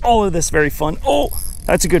makes all of this very fun. Oh,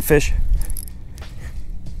 that's a good fish.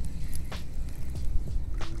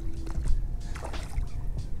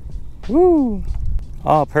 Woo!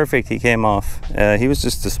 Oh, perfect, he came off. He was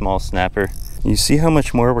just a small snapper. You see how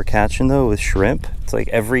much more we're catching though with shrimp? It's like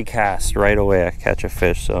every cast right away I catch a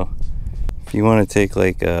fish. So if you want to take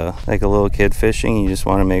like a little kid fishing, you just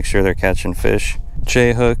want to make sure they're catching fish.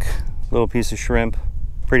 J-hook, little piece of shrimp,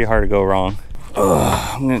 pretty hard to go wrong.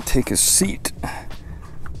 I'm gonna take a seat.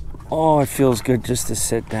 Oh, it feels good just to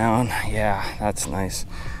sit down. Yeah, that's nice.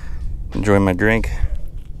 Enjoy my drink.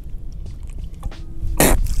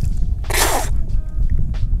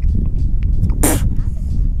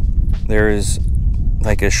 There is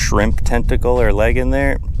like a shrimp tentacle or leg in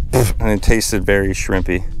there, and it tasted very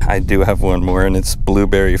shrimpy. I do have one more, and it's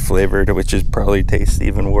blueberry flavored, which is probably tastes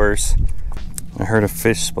even worse. I heard a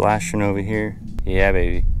fish splashing over here. Yeah,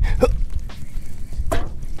 baby.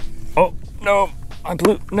 Oh, no, I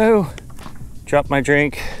blew, no. Dropped my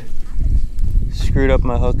drink. Screwed up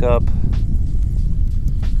my hookup.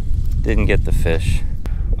 Didn't get the fish.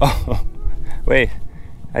 Oh, wait,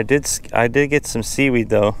 I did get some seaweed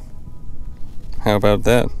though. How about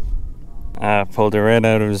that? I pulled it right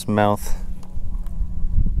out of his mouth.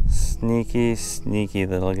 Sneaky, sneaky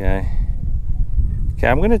little guy. Okay,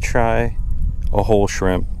 I'm gonna try a whole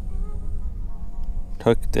shrimp.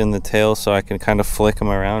 Hooked in the tail so I can kind of flick them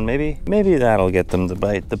around. Maybe that'll get them to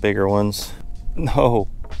bite the bigger ones. No,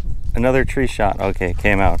 another tree shot. Okay,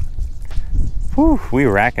 came out. Whew, we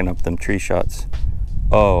racking up them tree shots.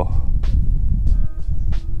 Oh.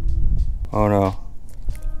 Oh no.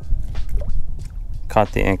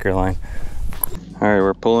 Caught the anchor line. All right,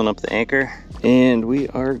 we're pulling up the anchor and we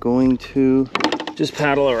are going to just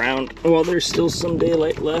paddle around while there's still some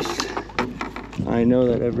daylight left. I know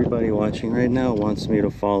that everybody watching right now wants me to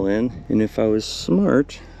fall in, and if I was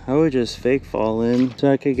smart, I would just fake fall in so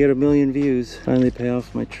I could get 1 million views, finally pay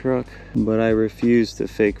off my truck. But I refuse to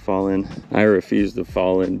fake fall in. I refuse to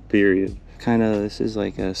fall in, period. This is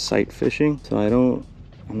like a sight fishing, so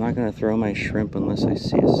I'm not gonna throw my shrimp unless I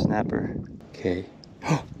see a snapper. Okay.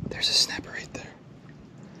 Oh, there's a snapper right there.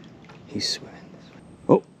 He's swimming.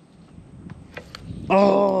 Oh.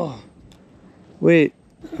 Oh. Wait.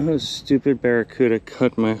 Oh, stupid barracuda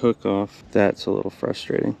cut my hook off. That's a little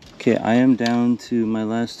frustrating. Okay, I am down to my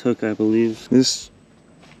last hook, I believe. This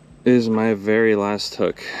is my very last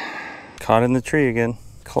hook. Caught in the tree again.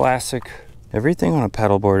 Classic. Everything on a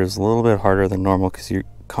paddleboard is a little bit harder than normal because you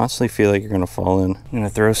constantly feel like you're gonna fall in. I'm gonna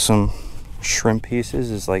throw some shrimp pieces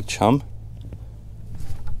as like chum.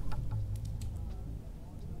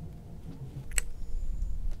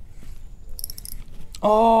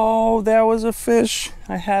 Oh, that was a fish.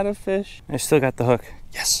 I had a fish. I still got the hook.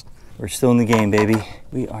 Yes. We're still in the game, baby.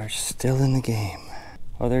 We are still in the game.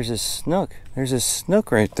 Oh, there's a snook. There's a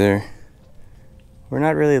snook right there. We're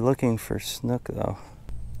not really looking for snook though.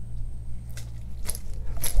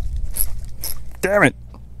 Damn it.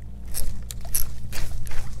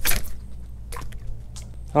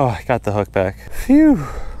 Oh, I got the hook back. Phew.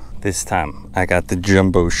 This time I got the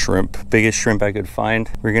jumbo shrimp, biggest shrimp I could find.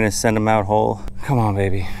 We're gonna send them out whole. Come on,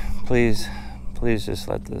 baby, please just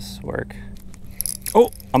let this work.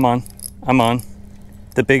 Oh, I'm on.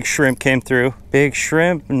 The big shrimp came through. Big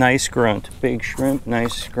shrimp, nice grunt. Big shrimp,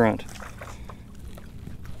 nice grunt.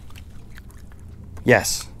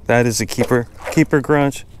 Yes, that is a keeper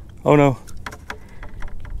grunt. Oh no.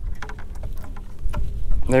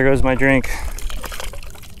 There goes my drink.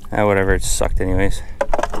 Ah, whatever, it sucked anyways.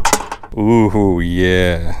 Ooh,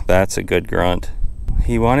 yeah, that's a good grunt.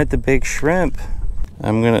 He wanted the big shrimp.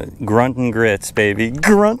 I'm gonna grunt and grits, baby.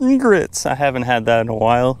 Grunt and grits. I haven't had that in a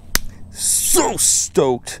while. So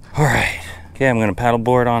stoked. All right. Okay, I'm gonna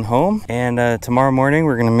paddleboard on home, and tomorrow morning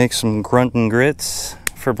we're gonna make some grunt and grits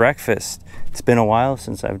for breakfast. It's been a while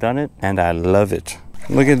since I've done it, and I love it.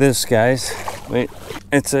 Look at this, guys. Wait,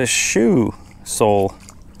 it's a shoe sole.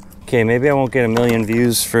 Okay, maybe I won't get a million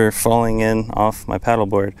views for falling in off my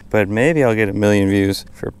paddleboard, but maybe I'll get a million views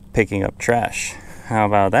for picking up trash. How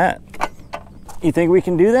about that? You think we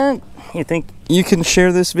can do that? You think you can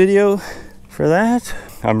share this video for that?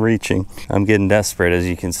 I'm reaching. I'm getting desperate, as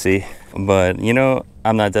you can see. But, you know,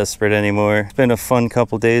 I'm not desperate anymore. It's been a fun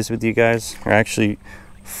couple days with you guys. Or actually,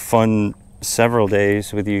 fun several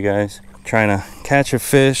days with you guys. Trying to catch a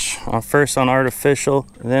fish, first on artificial,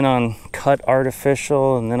 then on cut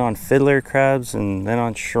artificial, and then on fiddler crabs, and then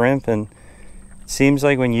on shrimp. And it seems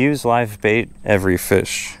like when you use live bait, every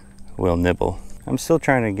fish will nibble. I'm still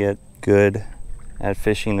trying to get good at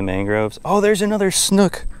fishing the mangroves. Oh, there's another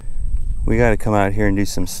snook. We got to come out here and do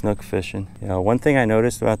some snook fishing. You know, one thing I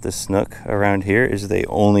noticed about the snook around here is they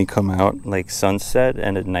only come out like sunset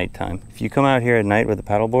and at nighttime. If you come out here at night with a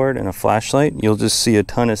paddleboard and a flashlight, you'll just see a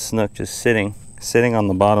ton of snook just sitting on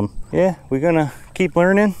the bottom. Yeah, we're gonna keep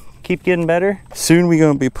learning, keep getting better. Soon we're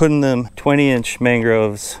gonna be putting them 20-inch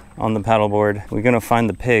mangroves on the paddleboard. We're gonna find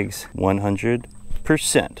the pigs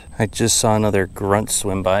 100%. I just saw another grunt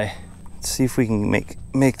swim by. Let's see if we can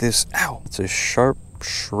make this. Ow, it's a sharp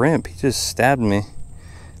shrimp. He just stabbed me.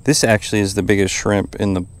 This actually is the biggest shrimp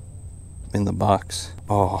in the box.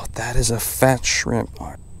 Oh, that is a fat shrimp.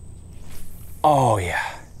 Oh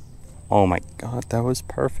yeah. Oh my god, that was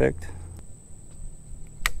perfect.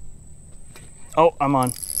 Oh, I'm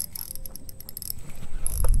on.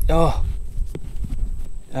 Oh.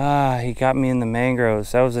 Ah, he got me in the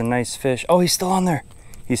mangroves. That was a nice fish. Oh, he's still on there.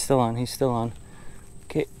 He's still on. He's still on.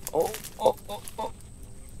 Okay. Oh.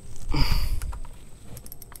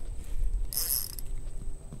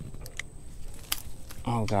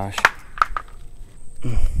 Oh gosh.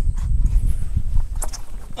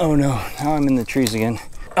 Oh no, now I'm in the trees again.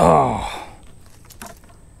 Oh.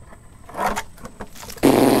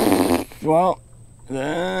 Well,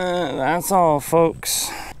 that's all, folks.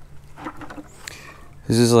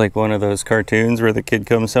 This is like one of those cartoons where the kid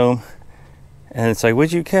comes home and it's like,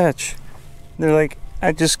 what'd you catch? They're like,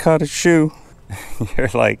 I just caught a shoe. You're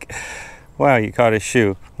like, wow, you caught a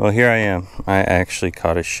shoe. Well, here I am. I actually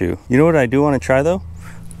caught a shoe. You know what I do want to try though?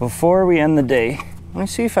 Before we end the day, let me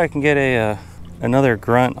see if I can get another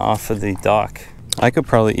grunt off of the dock. I could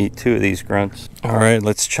probably eat 2 of these grunts. All right,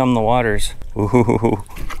 let's chum the waters. Ooh,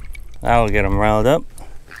 that'll get them riled up.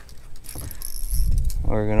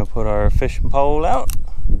 We're gonna put our fishing pole out.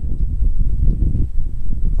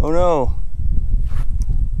 Oh no.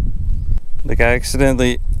 The guy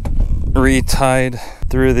accidentally retied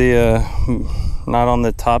through the, not on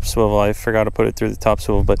the top swivel. I forgot to put it through the top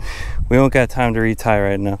swivel, but we don't got time to retie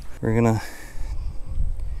right now. We're gonna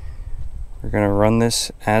run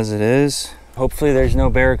this as it is. Hopefully there's no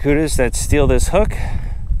barracudas that steal this hook.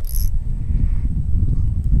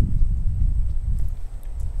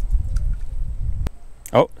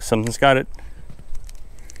 Oh, something's got it.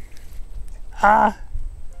 Ah.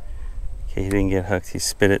 Okay, he didn't get hooked, he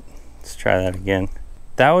spit it. Let's try that again.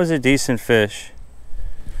 That was a decent fish.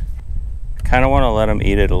 Kind of want to let them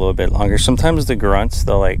eat it a little bit longer. Sometimes the grunts,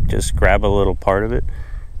 they'll like just grab a little part of it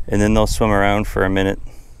and then they'll swim around for a minute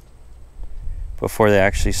before they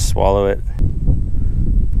actually swallow it.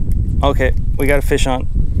 Okay, we got a fish on.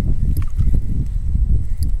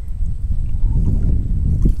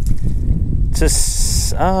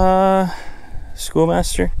 It's a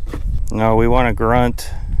schoolmaster. No, we want a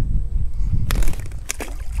grunt.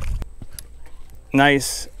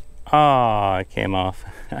 Nice. Oh, it came off.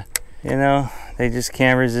 You know, they just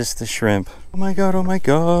can't resist the shrimp. Oh my god, oh my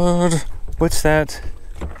god. What's that?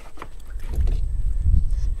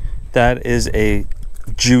 That is a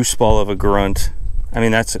juice ball of a grunt. I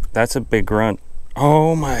mean, that's a big grunt.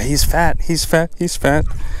 Oh my, he's fat, he's fat, he's fat.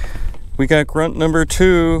 We got grunt number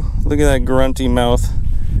 2. Look at that grunty mouth.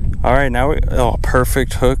 All right, now oh,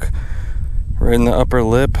 perfect hook right in the upper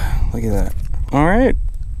lip. Look at that. All right,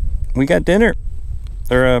 we got dinner,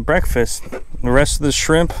 or breakfast. The rest of the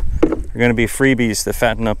shrimp are gonna be freebies to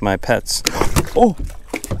fatten up my pets. Oh,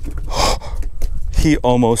 he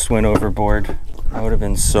almost went overboard. I would have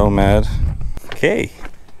been so mad. Okay,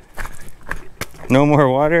 no more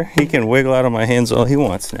water. He can wiggle out of my hands all he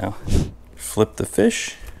wants now. Flip the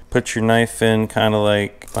fish. Put your knife in kind of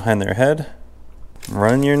like behind their head.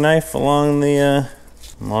 Run your knife along the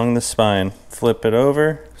spine. Flip it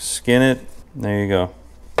over, skin it. There you go.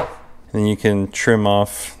 And you can trim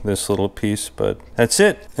off this little piece, but that's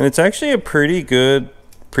it. And it's actually a pretty good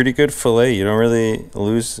fillet. You don't really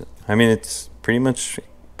lose. I mean, it's pretty much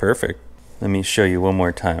perfect. Let me show you one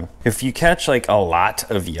more time. If you catch like a lot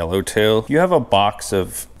of yellowtail, you have a box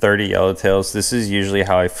of 30 yellowtails. This is usually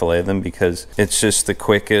how I fillet them because it's just the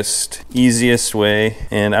quickest, easiest way.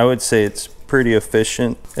 And I would say it's pretty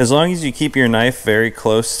efficient. As long as you keep your knife very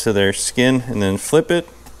close to their skin and then flip it,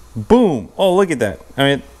 boom. Oh, look at that.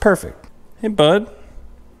 I mean, perfect. Hey, bud.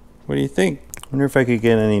 What do you think? Wonder if I could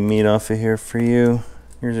get any meat off of here for you.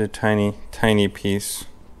 Here's a tiny, tiny piece.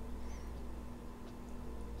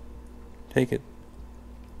 Take it.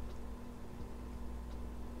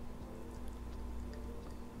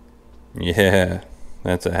 Yeah,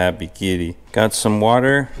 that's a happy kitty. Got some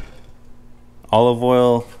water, olive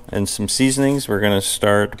oil, and some seasonings. We're gonna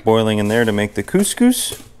start boiling in there to make the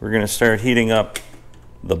couscous. We're gonna start heating up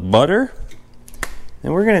the butter.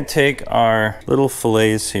 And we're gonna take our little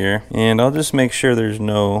fillets here, and I'll just make sure there's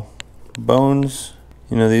no bones.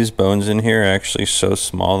 You know, these bones in here are actually so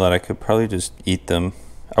small that I could probably just eat them.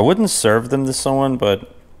 I wouldn't serve them to someone,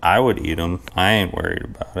 but I would eat them. I ain't worried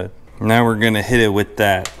about it. Now we're gonna hit it with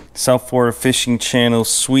that South Florida Fishing Channel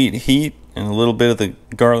sweet heat and a little bit of the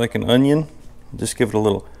garlic and onion. Just give it a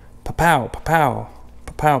little pa-pow, pa-pow,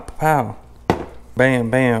 pa-pow, pa-pow. Bam,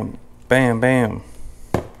 bam, bam, bam.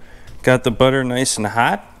 Got the butter nice and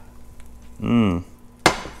hot. And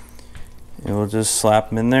we'll just slap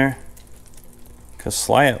them in there.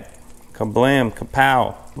 Ka-slap, ka-blam,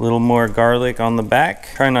 ka-pow. A little more garlic on the back.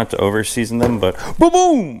 Try not to over season them, but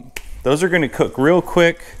boom! Those are gonna cook real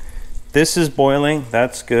quick. This is boiling,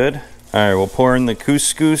 that's good. All right, we'll pour in the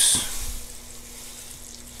couscous.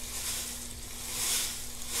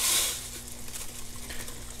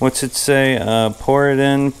 What's it say? Pour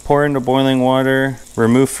into boiling water,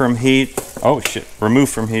 remove from heat. Oh shit, remove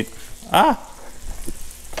from heat.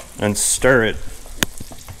 And stir it.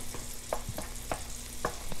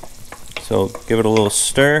 So give it a little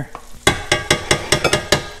stir.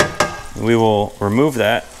 We will remove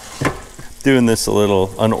that. Doing this a little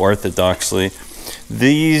unorthodoxly.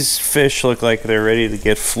 These fish look like they're ready to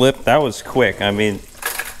get flipped. That was quick. I mean,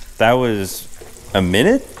 that was a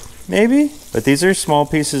minute, maybe? But these are small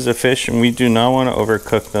pieces of fish and we do not want to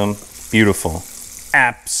overcook them. Beautiful.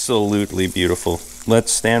 Absolutely beautiful.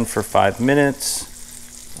 Let's stand for 5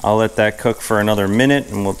 minutes. I'll let that cook for another minute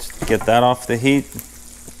and we'll get that off the heat.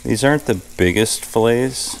 These aren't the biggest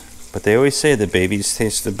fillets, but they always say the babies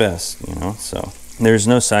taste the best, you know, so. There's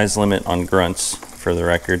no size limit on grunts, for the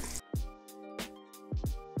record.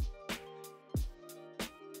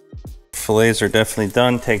 Fillets are definitely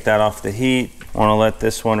done. Take that off the heat. Want to let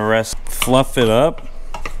this one rest. Fluff it up.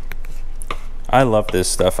 I love this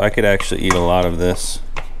stuff. I could actually eat a lot of this.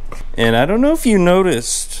 And I don't know if you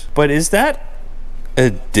noticed, but is that a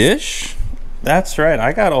dish? That's right,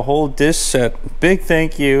 I got a whole dish set. Big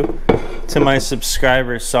thank you to my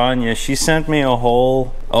subscriber Sonia. She sent me a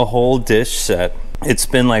whole dish set. It's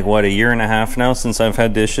been like what, 1.5 years now since I've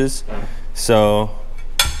had dishes. So,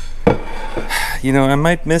 you know, I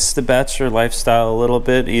might miss the bachelor lifestyle a little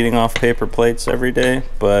bit, eating off paper plates every day,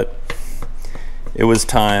 but it was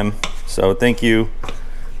time. So thank you,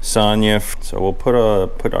 Sonia. So we'll put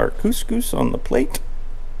our couscous on the plate.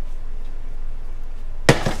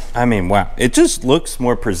 I mean, wow, it just looks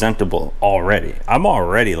more presentable already. I'm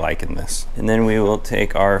already liking this. And then we will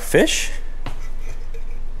take our fish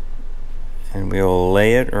and we will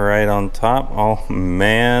lay it right on top. Oh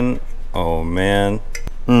man, oh man.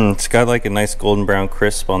 It's got like a nice golden brown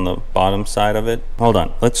crisp on the bottom side of it. Hold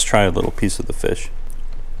on, let's try a little piece of the fish.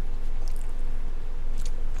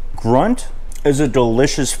 Grunt is a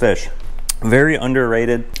delicious fish. Very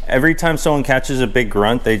underrated. Every time someone catches a big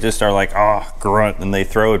grunt, they just are like, oh, grunt, and they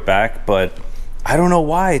throw it back. But I don't know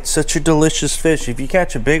why. It's such a delicious fish. If you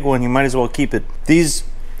catch a big one, you might as well keep it. These,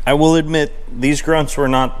 I will admit, these grunts were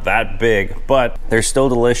not that big, but they're still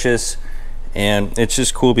delicious. And it's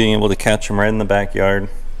just cool being able to catch them right in the backyard.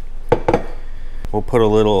 We'll put a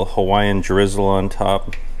little Hawaiian drizzle on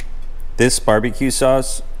top. This barbecue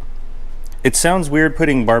sauce, it sounds weird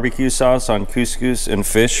putting barbecue sauce on couscous and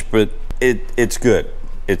fish, but it's good.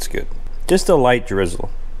 It's good. Just a light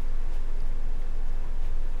drizzle.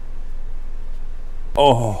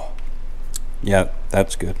 Oh, yeah,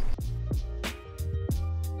 that's good.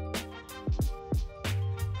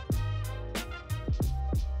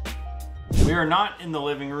 We are not in the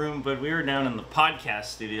living room, but we are down in the podcast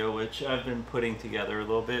studio, which I've been putting together a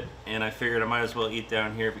little bit. And I figured I might as well eat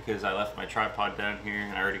down here because I left my tripod down here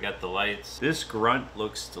and I already got the lights. This grunt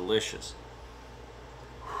looks delicious.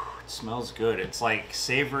 It smells good. It's like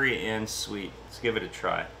savory and sweet. Let's give it a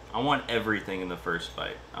try. I want everything in the first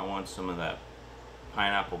bite. I want some of that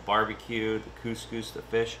pineapple barbecue, the couscous, the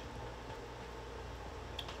fish.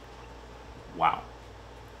 Wow.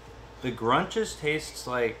 The grunt just tastes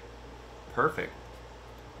like perfect.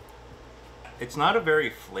 It's not a very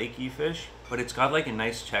flaky fish, but it's got like a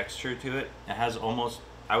nice texture to it. It has almost,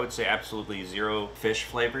 I would say, absolutely zero fish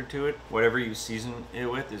flavor to it. Whatever you season it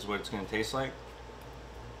with is what it's gonna taste like.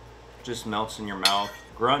 Just melts in your mouth.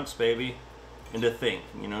 Grunts, baby. And to think,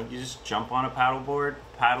 you know, you just jump on a paddleboard,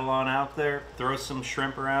 paddle on out there, throw some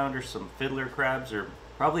shrimp around or some fiddler crabs or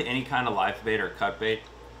probably any kind of live bait or cut bait.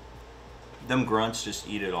 Them grunts just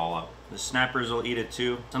eat it all up. The snappers will eat it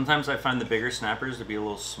too. Sometimes I find the bigger snappers to be a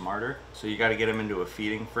little smarter, so you got to get them into a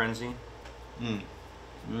feeding frenzy.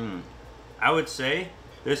 I would say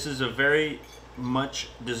this is a very much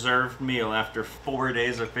deserved meal after 4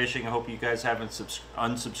 days of fishing. I hope you guys haven't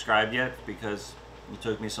unsubscribed yet because it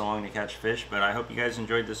took me so long to catch fish, but I hope you guys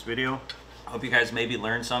enjoyed this video. I hope you guys maybe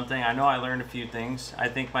learned something. I know I learned a few things. I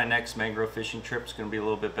think my next mangrove fishing trip is going to be a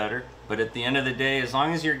little bit better. But at the end of the day, as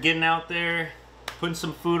long as you're getting out there, putting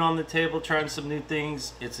some food on the table, trying some new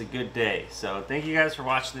things, it's a good day. So thank you guys for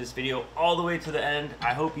watching this video all the way to the end.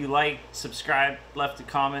 I hope you liked, subscribed, left a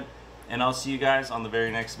comment, and I'll see you guys on the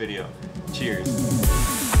very next video. Cheers.